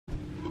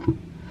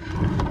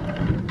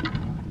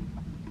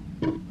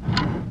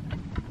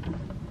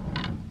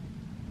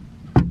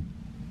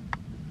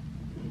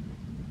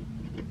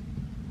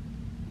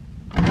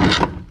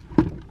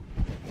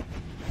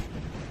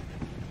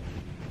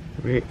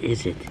Where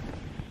is it?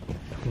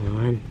 Come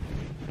on.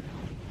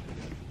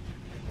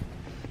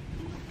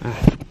 Ah,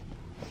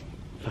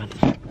 found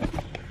it.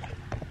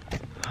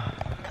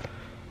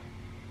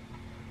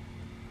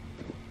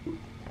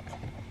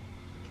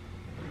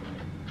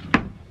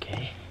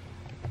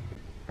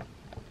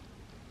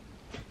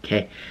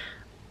 Okay,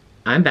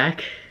 I'm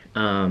back.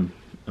 Okay,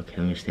 let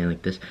me stand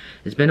like this.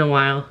 It's been a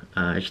while.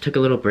 I just took a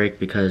little break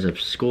because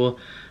of school.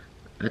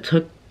 I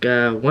took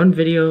one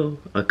video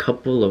a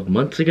couple of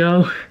months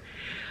ago.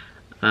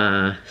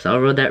 So I'll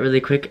roll that really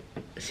quick,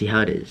 see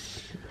how it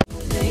is.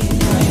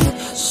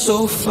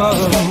 So far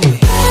away.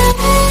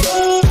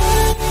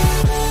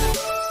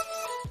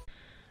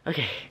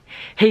 Okay,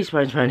 hey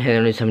Spartans, Spartan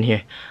HaloAndy117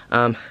 here.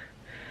 I'm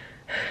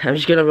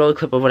just gonna roll a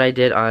clip of what I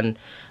did on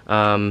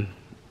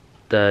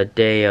the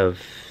day of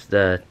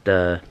the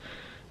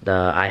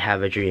I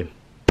Have a Dream.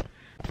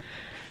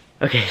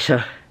 Okay,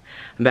 so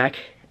I'm back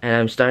and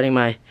I'm starting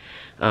my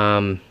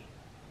I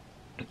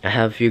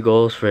have a few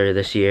goals for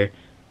this year,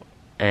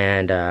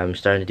 and I'm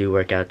starting to do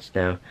workouts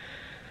now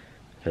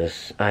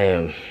because I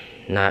am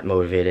not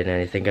motivated, and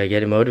I think I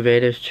get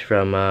motivated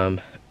from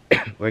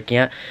working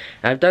out.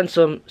 I've done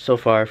some so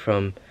far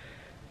from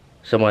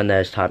someone that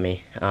has taught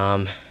me,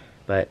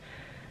 but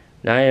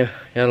now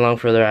you're along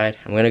for the ride.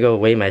 I'm gonna go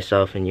weigh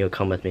myself and you'll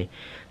come with me.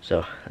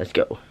 So let's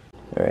go.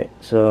 Alright,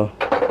 so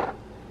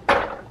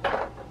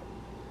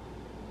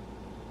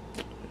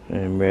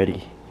I'm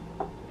ready.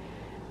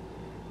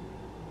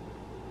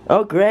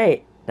 Oh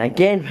great! I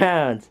gained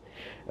pounds!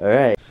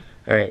 Alright.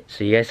 Alright,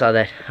 so you guys saw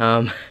that.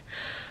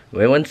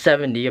 Weigh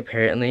 170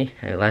 apparently.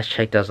 I last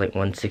checked I was like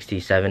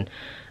 167.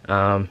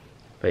 But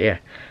yeah.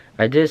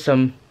 I did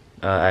some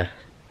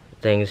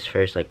things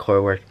first, like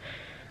core work,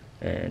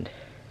 and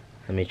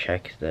let me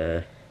check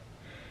the...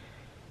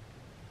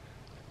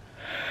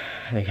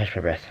 Let me catch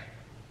my breath.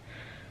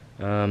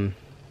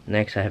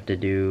 Next I have to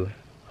do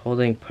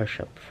holding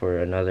push-up for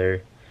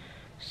another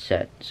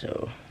set,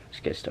 so let's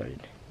get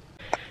started.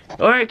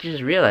 Or I could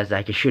just realize that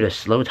I could shoot a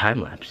slow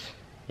time lapse.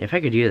 If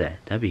I could do that,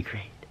 that'd be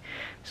great.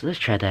 So let's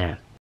try that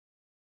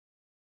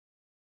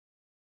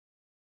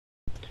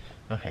out.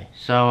 Okay,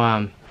 so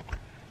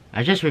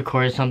I just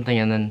recorded something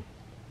and then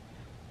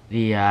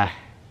the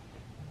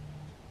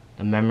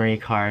memory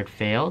card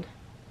failed.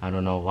 I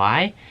don't know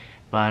why,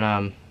 but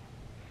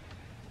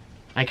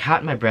I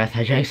caught my breath.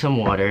 I drank some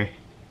water,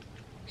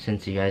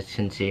 since you guys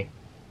can see.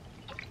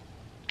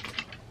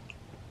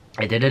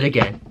 I did it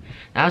again.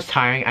 That was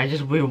tiring. I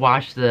just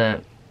rewatched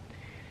the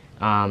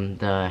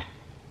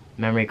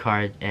memory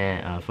card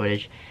and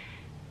footage.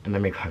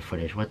 Memory card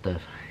footage. What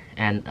the?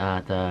 And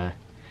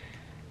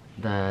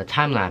the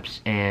time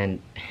lapse,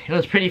 and it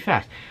was pretty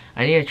fast.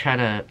 I need to try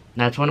to.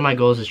 That's one of my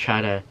goals, is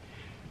try to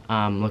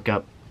look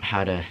up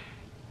how to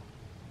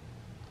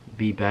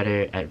be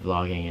better at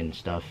vlogging and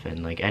stuff,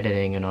 and like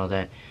editing and all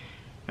that.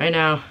 Right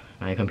now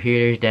my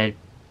computer's dead.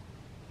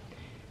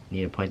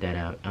 Need to point that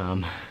out.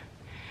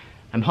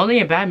 I'm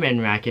holding a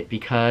badminton racket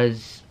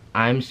because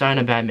I'm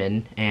starting a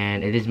badminton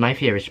and it is my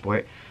favorite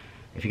sport.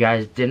 If you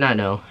guys did not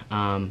know,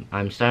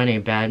 I'm starting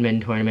a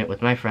badminton tournament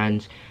with my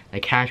friends. The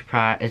cash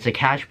prize, it's a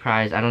cash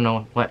prize. I don't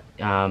know what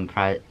how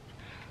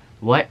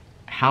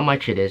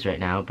much it is right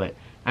now, but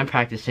I'm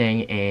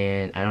practicing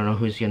and I don't know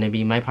who's gonna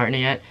be my partner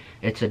yet.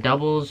 It's a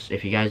doubles,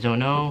 if you guys don't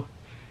know.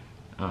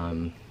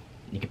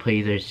 You can play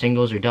either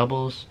singles or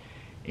doubles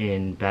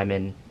in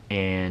badminton,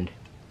 and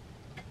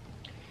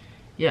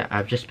yeah,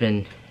 I've just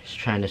been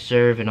trying to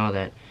serve and all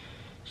that.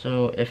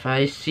 So if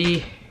I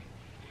see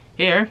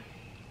here,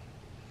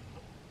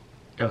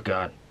 oh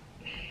god,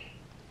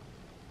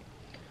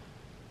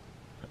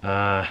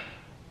 let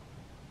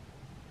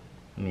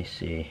me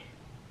see,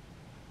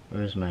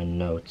 where's my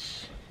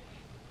notes?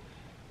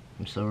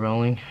 I'm still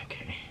rolling.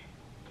 Okay.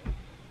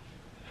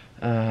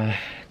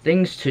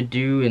 Things to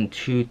do in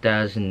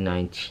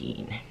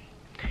 2019.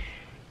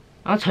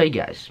 I'll tell you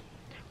guys,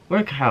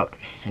 work out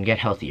and get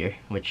healthier,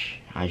 which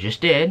I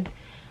just did,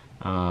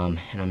 and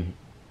I'm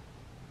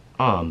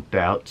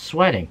about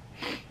sweating.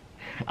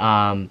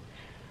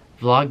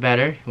 Vlog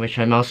better, which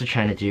I'm also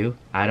trying to do.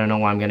 I don't know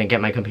when I'm gonna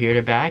get my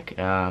computer back.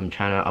 I'm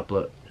trying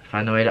to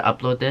find a way to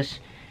upload this,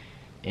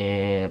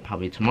 and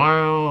probably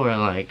tomorrow or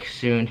like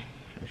soon.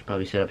 I should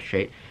probably sit up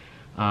straight.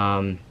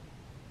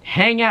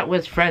 Hang out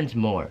with friends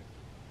more.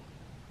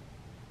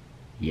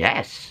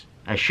 Yes,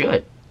 I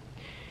should.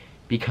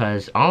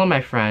 Because all of my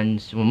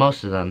friends, well,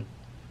 most of them,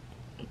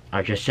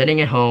 are just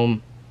sitting at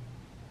home,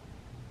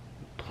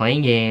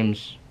 playing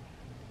games,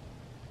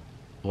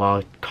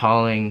 while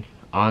calling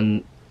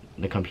on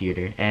the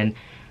computer. And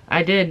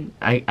I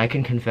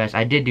can confess,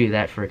 I did do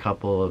that for a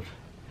couple of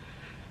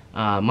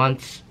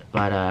months,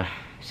 but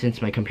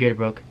since my computer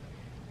broke,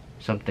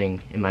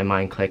 something in my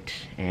mind clicked,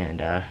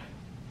 and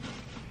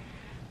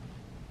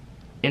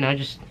you know, I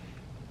just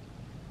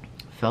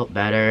felt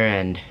better,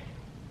 and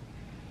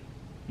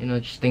you know,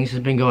 just things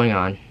have been going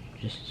on.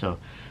 Just so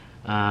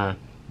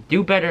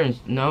do better, and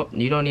no,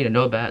 you don't need to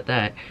know about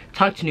that.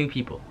 Talk to new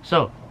people.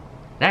 So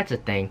that's a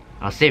thing.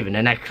 I'll save it in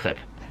the next clip.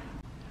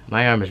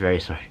 My arm is very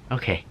sore.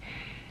 Okay.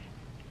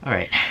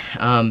 Alright,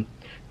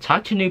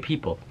 talk to new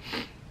people.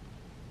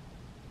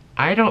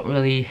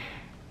 I'm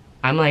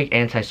like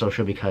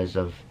antisocial because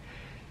of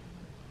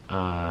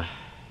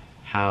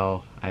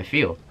how I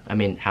feel. I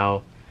mean,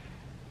 how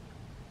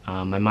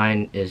my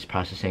mind is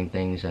processing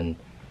things, and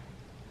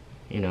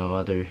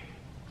other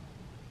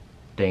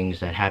things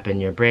that happen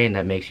in your brain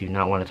that makes you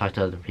not want to talk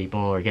to other people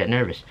or get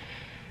nervous.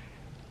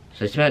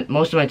 So I spent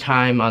most of my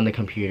time on the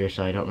computer,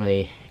 so I don't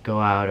really go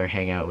out or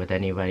hang out with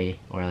anybody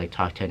or like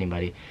talk to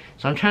anybody.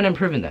 So I'm trying to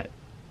improve in that.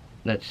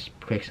 That's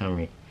a quick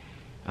summary.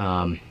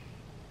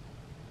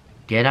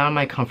 Get out of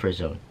my comfort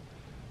zone.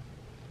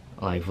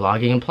 Like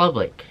vlogging in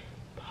public.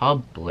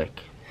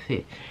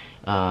 Get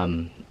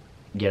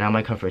out of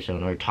my comfort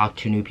zone, or talk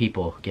to new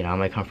people. Get out of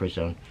my comfort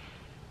zone.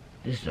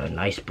 This is a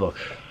nice book.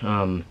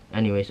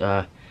 Anyways,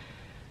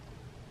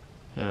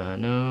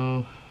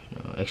 no,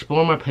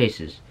 explore more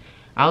places.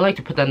 I would like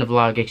to put that in the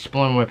vlog,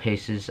 explore more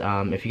places.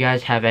 If you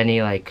guys have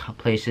any like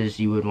places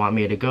you would want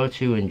me to go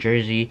to in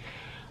Jersey,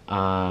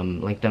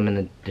 link them in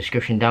the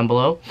description down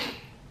below.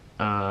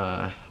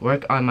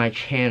 Work on my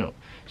channel.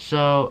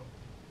 So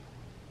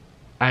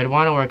I'd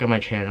want to work on my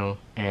channel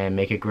and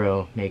make it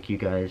grow, make you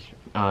guys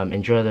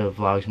enjoy the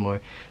vlogs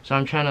more. So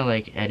I'm trying to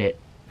like edit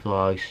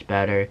vlogs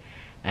better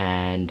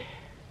and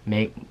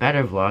make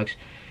better vlogs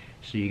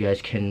so you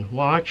guys can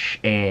watch.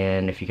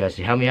 And if you guys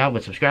can help me out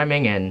with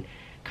subscribing and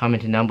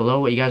commenting down below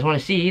what you guys want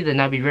to see, then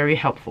that'd be very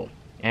helpful.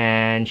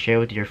 And share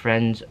with your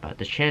friends about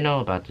this channel,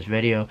 about this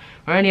video,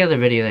 or any other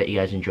video that you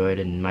guys enjoyed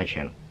in my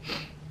channel.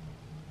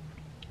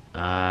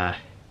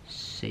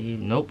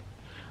 Nope.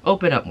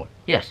 Open up more.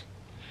 Yes.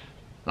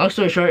 Long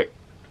story short,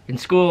 in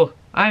school,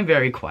 I'm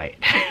very quiet.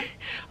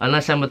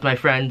 Unless I'm with my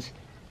friends,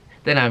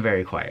 then I'm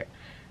very quiet.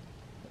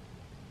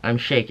 I'm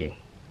shaking.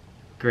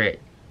 Great.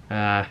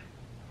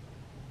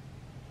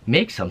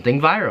 Make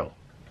something viral.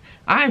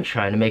 I'm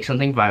trying to make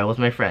something viral with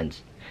my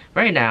friends.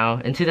 Right now,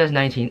 in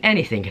 2019,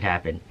 anything could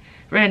happen.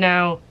 Right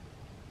now,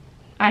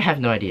 I have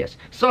no ideas.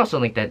 So also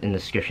link that in the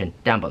description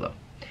down below.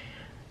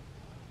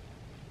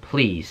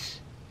 Please.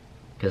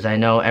 Because I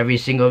know every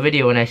single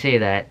video when I say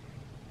that,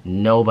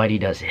 nobody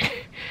does it.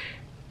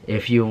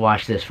 If you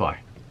watch this far.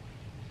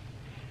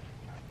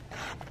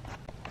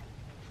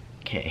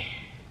 Okay.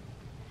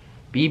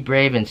 Be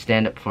brave and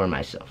stand up for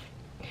myself.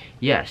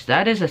 Yes,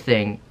 that is a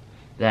thing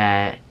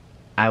that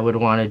I would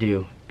want to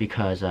do,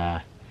 because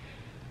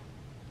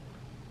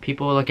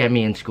people look at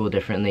me in school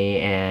differently,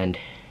 and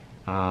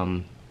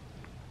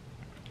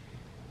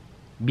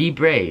be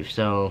brave.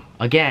 So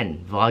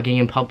again, vlogging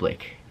in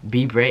public,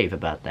 be brave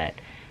about that.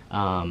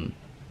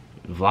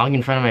 Vlog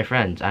in front of my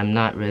friends. I'm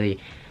not really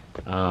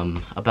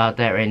about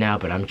that right now,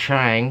 but I'm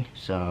trying.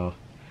 So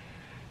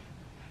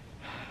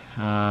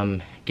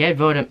get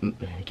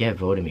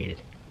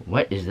motivated.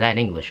 What is that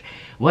English?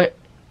 What?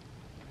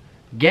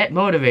 Get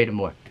motivated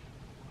more.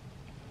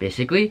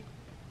 Basically,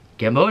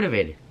 get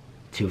motivated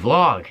to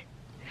vlog.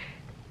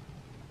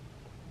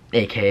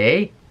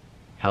 AKA,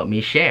 help me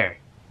share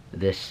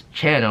this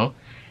channel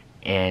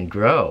and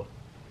grow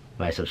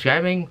by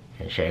subscribing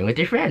and sharing with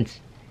your friends.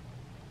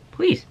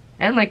 Please,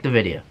 and like the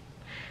video.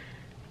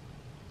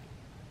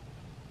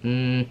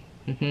 Oh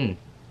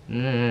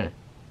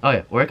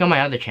yeah, work on my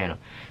other channel.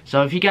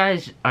 So if you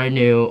guys are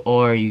new,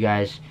 or you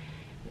guys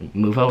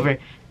move over,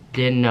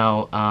 didn't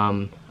know,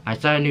 I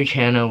started a new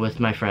channel with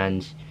my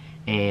friends,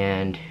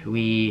 and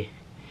we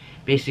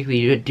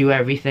basically do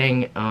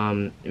everything.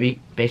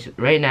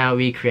 Right now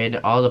we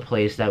created all the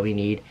plays that we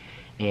need,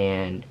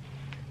 and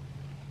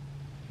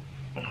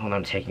hold on,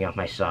 I'm taking off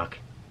my sock.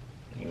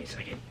 Give me a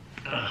second.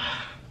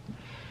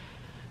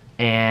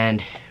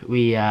 And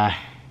we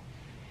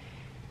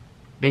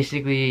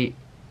basically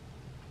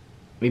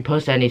we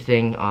post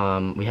anything.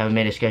 We haven't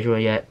made a schedule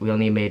yet. We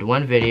only made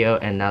one video,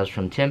 and that was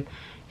from Tim.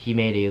 He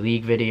made a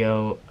league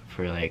video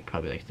for like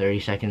probably like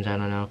 30 seconds, I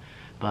don't know,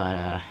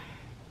 but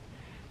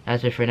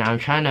that's it for now. I'm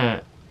trying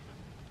to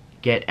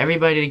get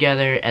everybody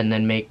together and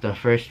then make the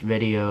first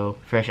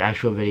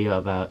actual video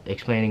about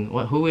explaining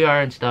who we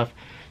are and stuff.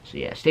 So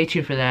yeah, stay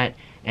tuned for that,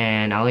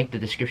 and I'll link the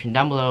description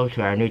down below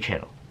to our new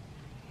channel.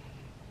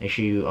 Make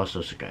sure you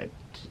also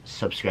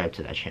subscribe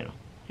to that channel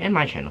and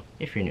my channel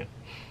if you're new.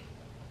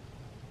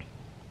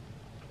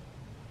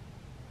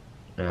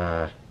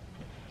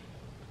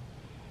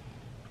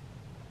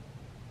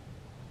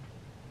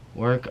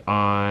 Work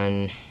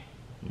on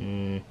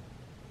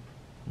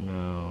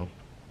no,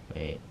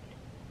 wait.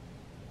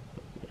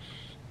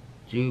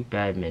 Do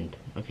badminton.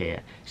 Okay, yeah.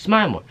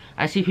 Smile more.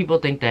 I see people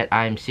think that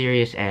I'm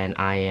serious and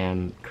I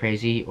am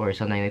crazy or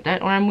something like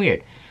that, or I'm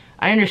weird.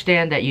 I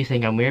understand that you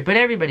think I'm weird, but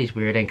everybody's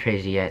weird and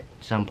crazy at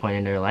some point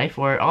in their life,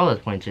 or all the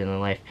points in their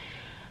life.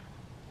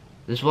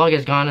 This vlog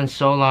has gone on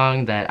so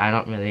long that I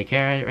don't really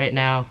care right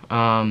now.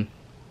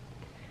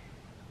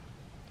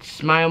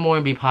 Smile more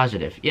and be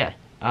positive. Yeah.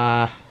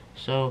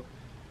 So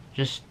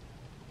just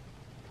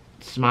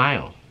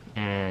smile.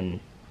 And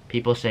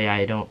people say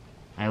I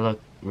look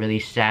really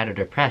sad or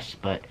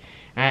depressed, but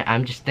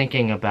I'm just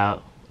thinking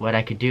about what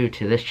I could do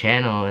to this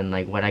channel and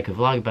like what I could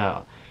vlog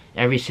about,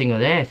 every single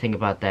day I think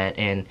about that,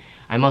 and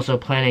I'm also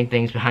planning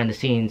things behind the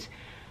scenes.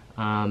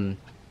 Oh,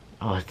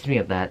 speaking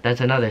of that,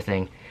 that's another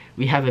thing.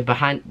 We have a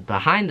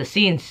behind the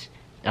scenes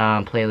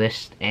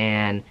playlist,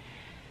 and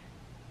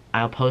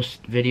I'll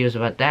post videos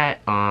about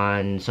that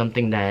on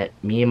something that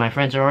me and my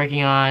friends are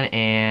working on,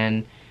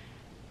 and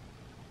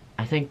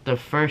I think the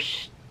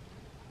first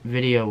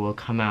video will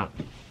come out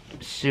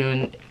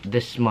soon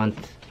this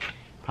month,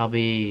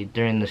 probably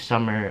during the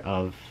summer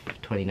of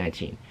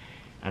 2019.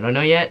 I don't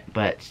know yet,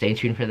 but stay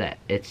tuned for that.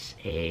 It's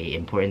a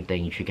important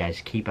thing. You should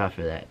guys keep out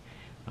for that.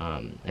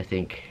 I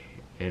think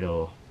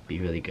it'll be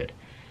really good.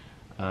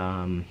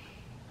 Let's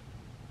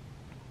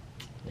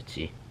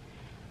see.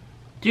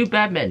 Do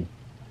badminton.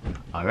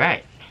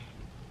 Alright.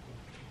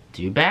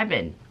 Do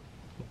badminton.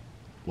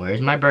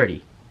 Where's my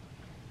birdie?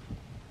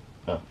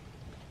 Oh.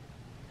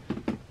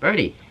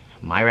 Birdie.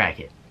 My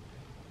racket.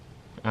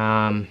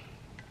 I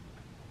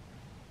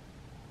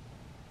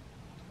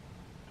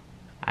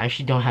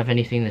actually don't have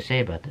anything to say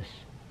about this.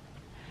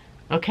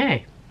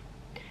 Okay.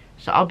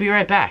 So I'll be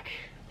right back.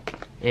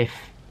 If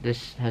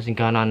this hasn't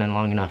gone on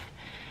long enough.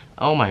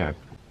 Oh, my arm.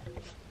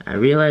 I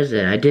realized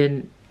that I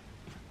didn't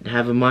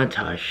have a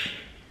montage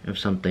of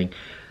something.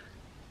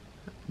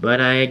 But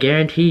I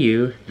guarantee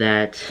you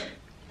that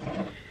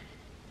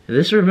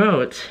this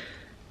remote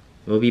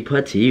will be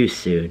put to use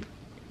soon.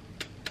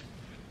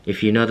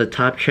 If you know the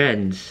top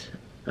trends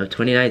of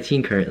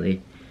 2019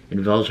 currently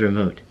involves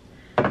remote.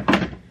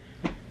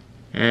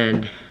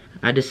 And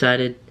I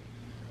decided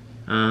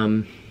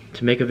to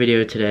make a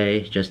video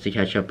today just to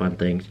catch up on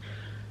things.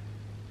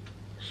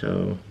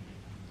 So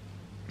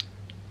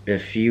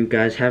if you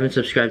guys haven't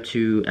subscribed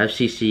to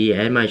FCC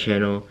and my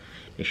channel,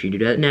 make sure you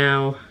do that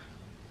now.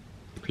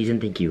 Please and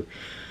thank you.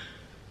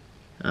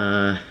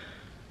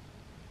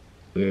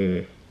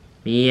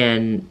 Me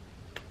and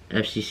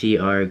FCC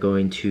are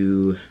going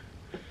to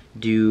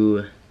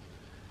do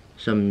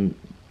some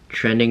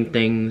trending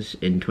things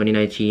in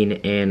 2019,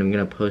 and I'm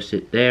gonna post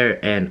it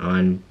there and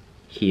on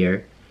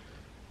here.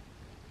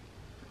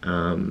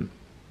 I'm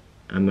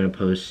gonna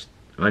post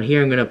on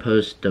here. I'm gonna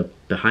post the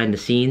behind the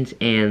scenes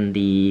and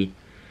the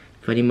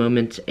funny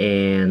moments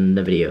and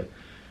the video.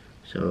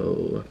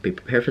 So be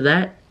prepared for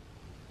that.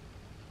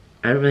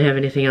 I don't really have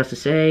anything else to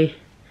say,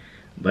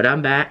 but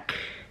I'm back.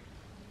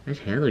 That's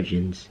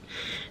halogens.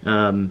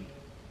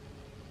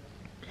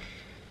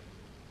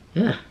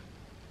 Yeah,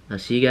 I'll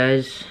see you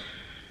guys.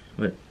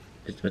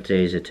 What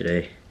day is it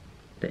today?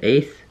 The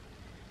 8th?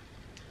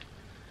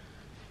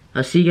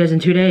 I'll see you guys in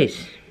 2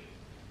 days.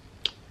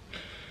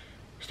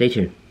 Stay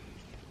tuned.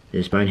 This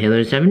is Spartan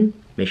HaloAndy117.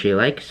 Make sure you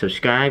like,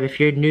 subscribe if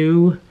you're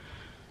new.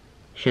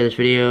 Share this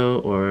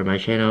video or my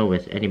channel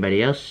with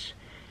anybody else.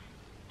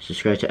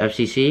 Subscribe to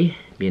FCC.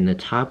 Be in the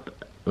top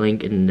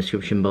link in the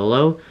description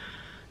below.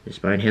 This is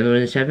Spartan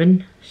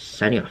HaloAndy117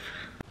 signing off.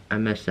 I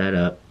messed that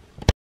up.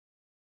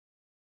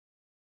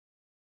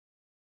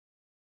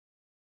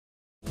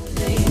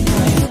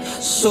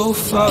 So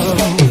far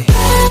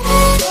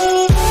away.